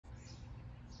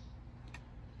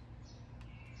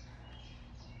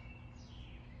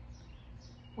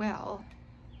Well,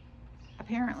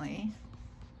 apparently,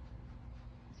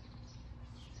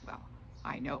 well,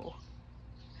 I know.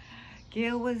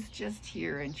 Gail was just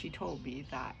here and she told me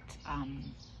that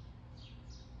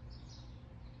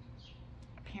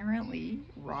apparently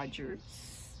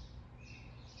Rogers,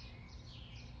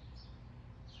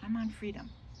 I'm on Freedom.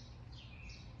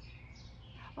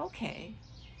 Okay.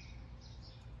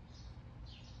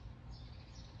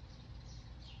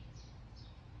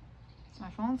 So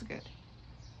my phone's good.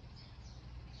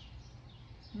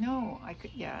 No, I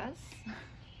could, yes.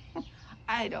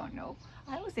 I don't know.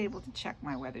 I was able to check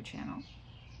my Weather Channel.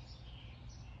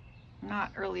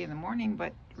 Not early in the morning,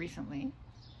 but recently.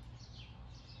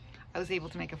 I was able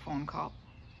to make a phone call.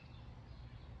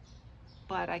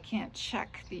 But I can't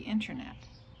check the internet.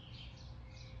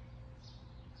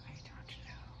 I don't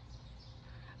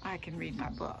know. I can read my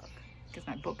book, because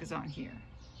my book is on here.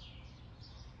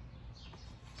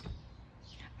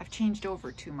 I've changed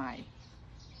over to my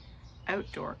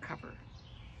outdoor cover.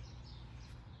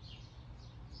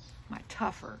 My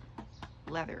tougher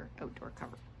leather outdoor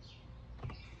cover.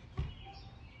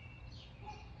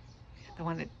 The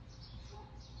one that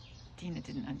Dina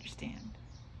didn't understand.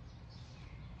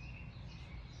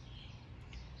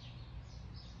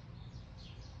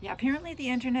 Yeah, apparently the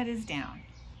internet is down.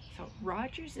 So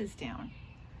Rogers is down.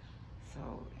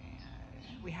 So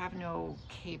we have no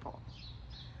cable.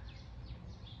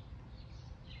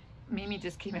 Mimi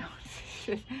just came out and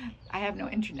said, I have no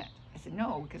internet. I said,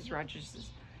 no, because Rogers is,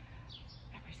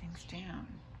 everything's down.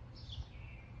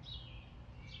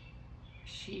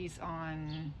 She's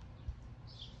on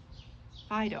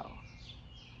Fido.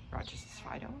 Rogers is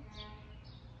Fido.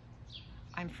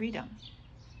 I'm Freedom.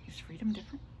 Is Freedom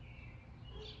different?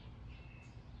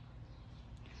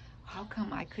 How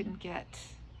come I couldn't get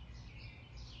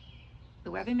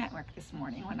the Weather Network this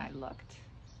morning when I looked?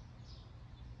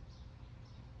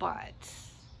 But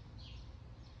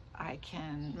I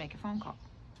can make a phone call.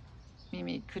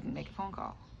 Mimi couldn't make a phone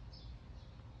call.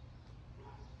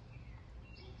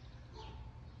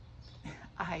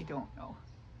 I don't know.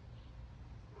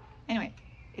 Anyway,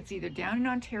 it's either down in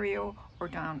Ontario or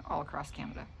down all across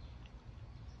Canada.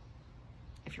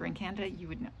 If you're in Canada, you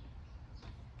would know.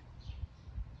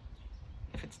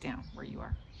 If it's down where you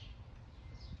are.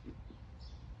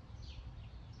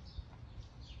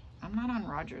 I'm not on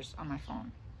Rogers on my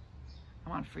phone.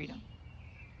 I'm on Freedom.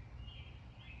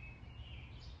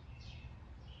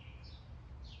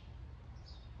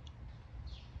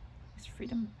 Is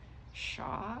Freedom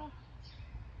Shaw?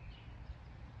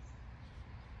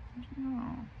 I don't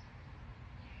know.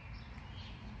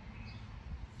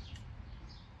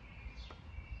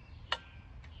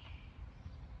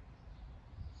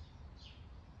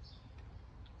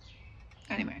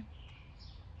 Anyway,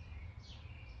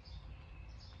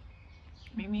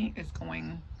 Mimi is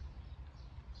going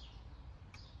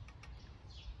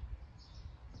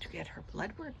to get her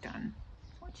blood work done.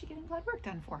 What's she getting blood work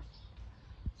done for?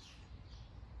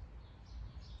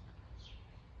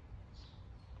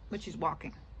 But she's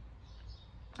walking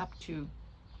up to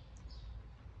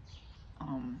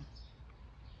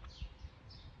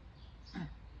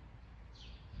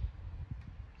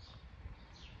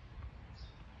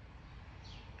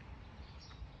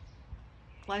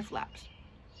Life Labs.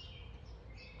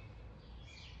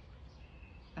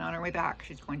 And on her way back,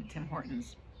 she's going to Tim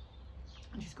Hortons.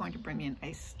 And she's going to bring me an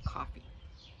iced coffee.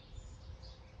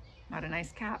 Not an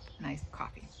iced cap, an iced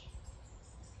coffee.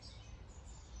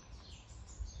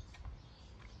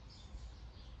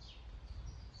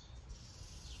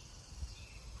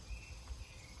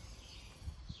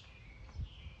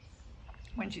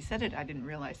 When she said it, I didn't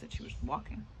realize that she was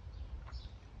walking.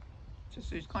 So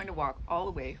she's going to walk all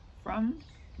the way from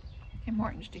Tim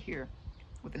Hortons to here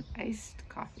with an iced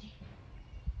coffee.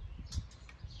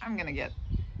 I'm gonna get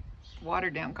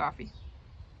watered down coffee.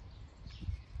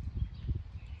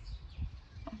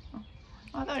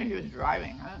 I thought he was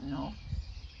driving, I don't know.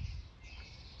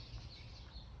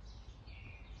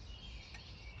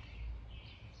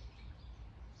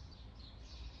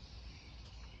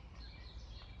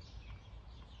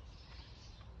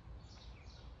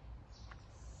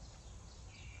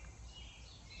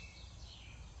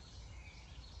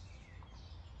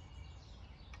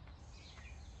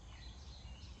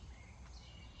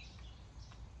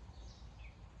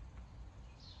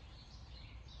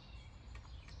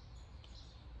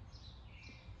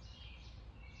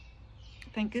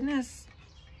 Thank goodness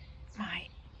my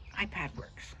iPad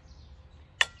works.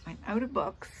 I'm out of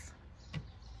books,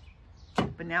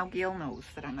 but now Gail knows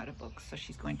that I'm out of books, so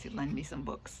she's going to lend me some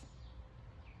books.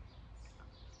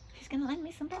 She's going to lend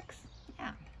me some books,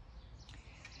 yeah.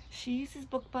 She uses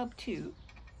BookBub too,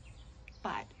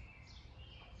 but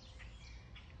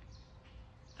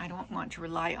I don't want to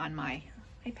rely on my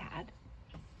iPad,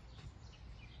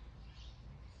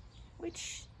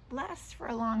 which lasts for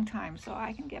a long time, so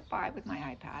I can get by with my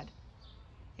iPad.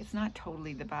 It's not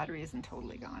totally, the battery isn't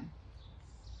totally gone.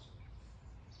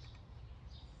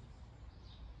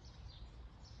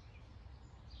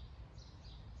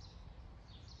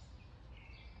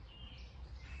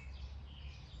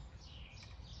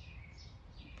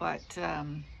 But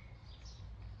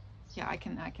yeah, I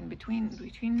can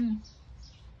between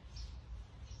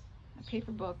a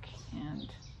paper book and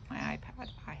my iPad,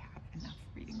 I have enough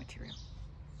reading material.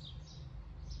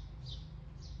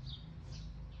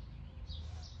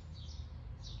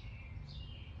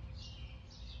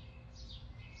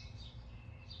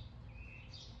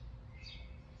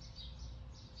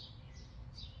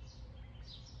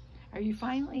 Are you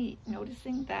finally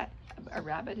noticing that a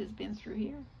rabbit has been through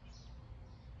here?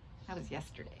 That was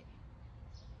yesterday.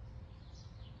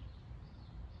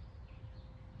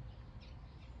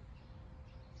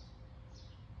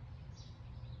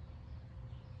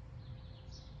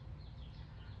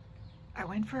 I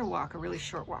went for a walk, a really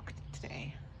short walk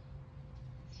today.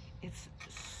 It's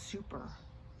super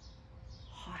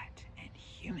hot and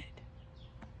humid,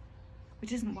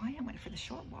 which isn't why I went for the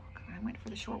short walk. I went for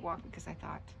the short walk because I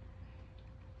thought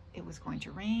it was going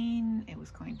to rain, it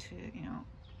was going to, you know,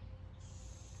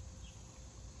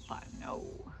 but no.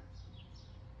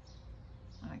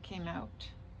 When I came out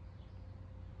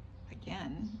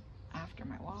again after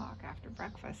my walk, after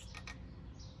breakfast,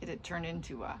 it had turned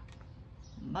into a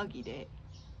muggy day.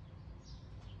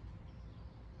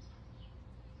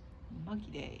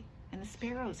 Muggy day. And the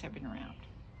sparrows have been around.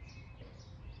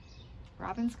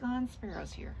 Robin's gone,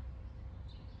 sparrow's here.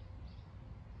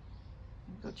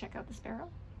 Go check out the sparrow.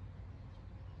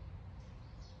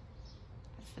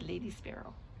 That's the lady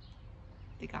sparrow.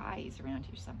 The guy is around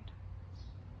here sometimes.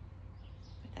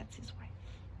 But that's his wife.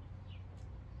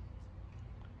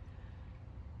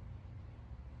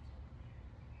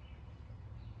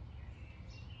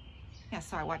 Yeah,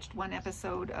 so I watched one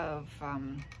episode of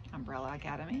Umbrella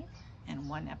Academy and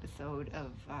one episode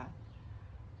of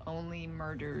Only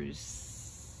Murders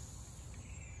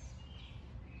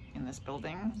in This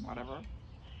Building, whatever.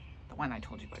 The one I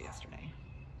told you about yesterday.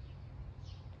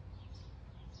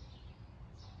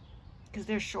 Because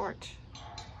they're short.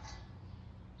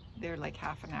 They're like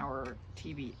half an hour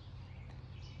TV.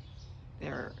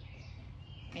 They're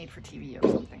made for TV or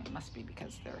something. It must be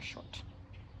because they're short.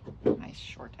 Nice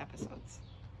short episodes.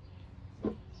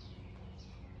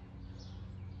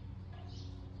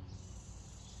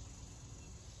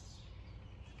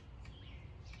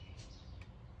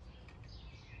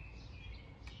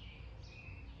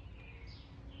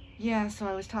 Yeah, so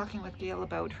I was talking with Gail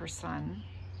about her son.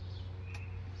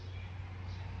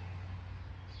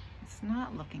 It's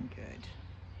not looking good.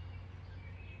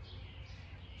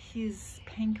 His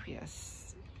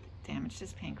pancreas damaged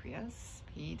his pancreas.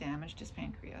 He damaged his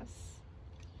pancreas.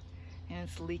 And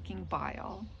it's leaking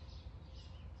bile.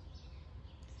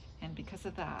 And because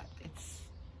of that, it's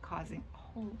causing a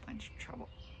whole bunch of trouble.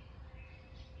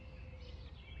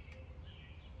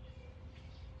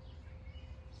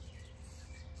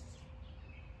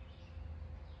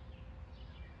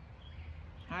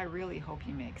 I really hope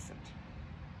he makes it.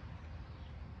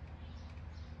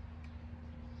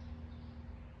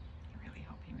 I really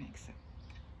hope he makes it.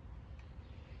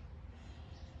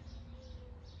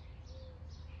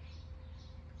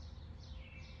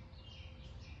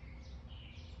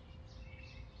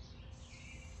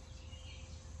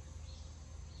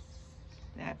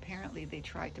 Apparently they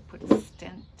tried to put a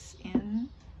stent in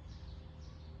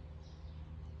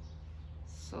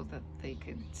so that they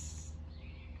could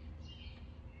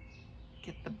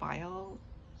get the bile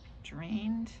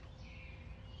drained.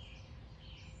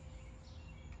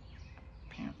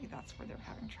 Apparently that's where they're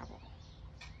having trouble.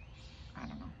 I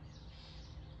don't know.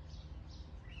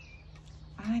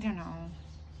 I don't know.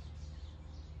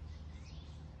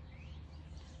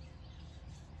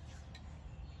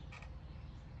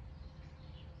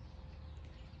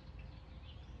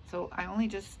 So I only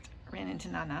just ran into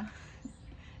Nana.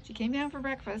 She came down for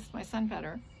breakfast. My son fed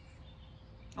her.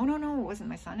 Oh no, it wasn't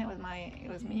my son. It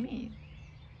was Mimi.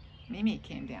 Mimi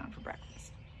came down for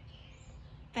breakfast.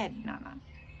 Fed Nana.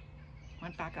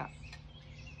 Went back up.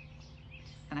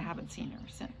 And I haven't seen her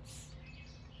since.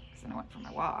 Because then I went for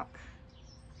my walk.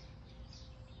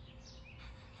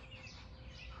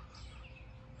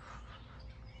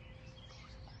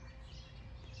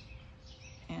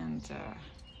 And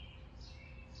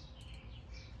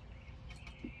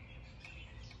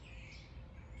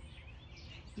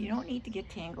you don't need to get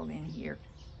tangled in here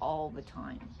all the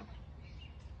time.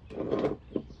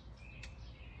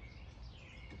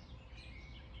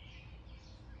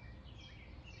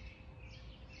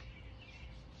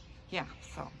 Yeah,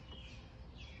 so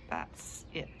that's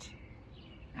it,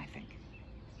 I think.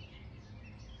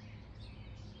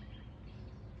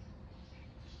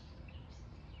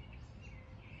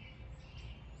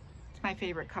 It's my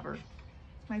favorite cover.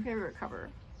 It's my favorite cover.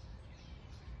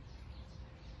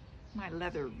 My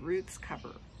leather Roots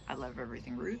cover. I love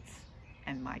everything Roots,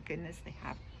 and my goodness, they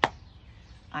have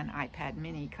an iPad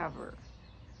mini cover.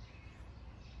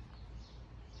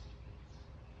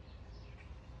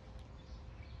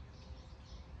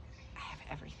 I have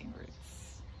everything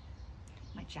Roots.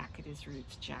 My jacket is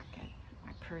Roots jacket.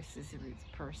 My purse is a Roots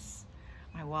purse.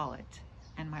 My wallet,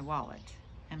 and my wallet,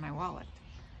 and my wallet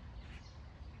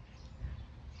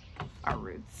are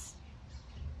Roots.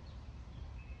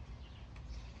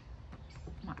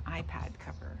 My iPad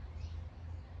cover,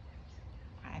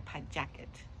 my iPad jacket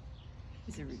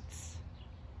is a Roots.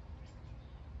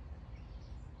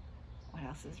 What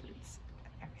else is Roots?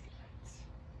 Everything Roots.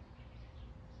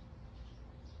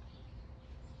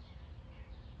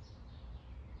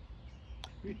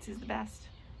 Roots is the best.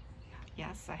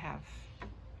 Yes, I have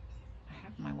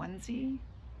my onesie.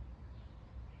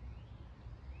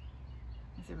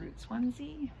 It's a Roots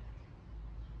onesie.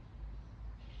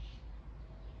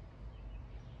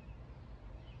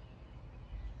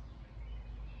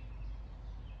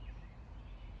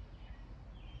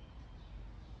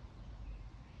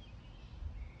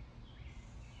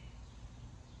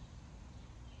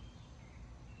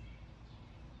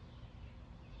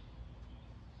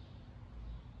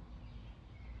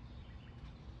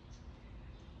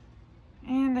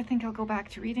 And I think I'll go back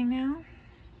to reading now.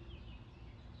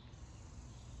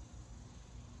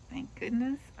 Thank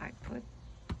goodness I put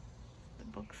the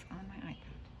books on my iPad,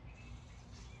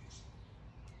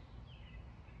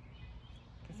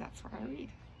 because that's where I read.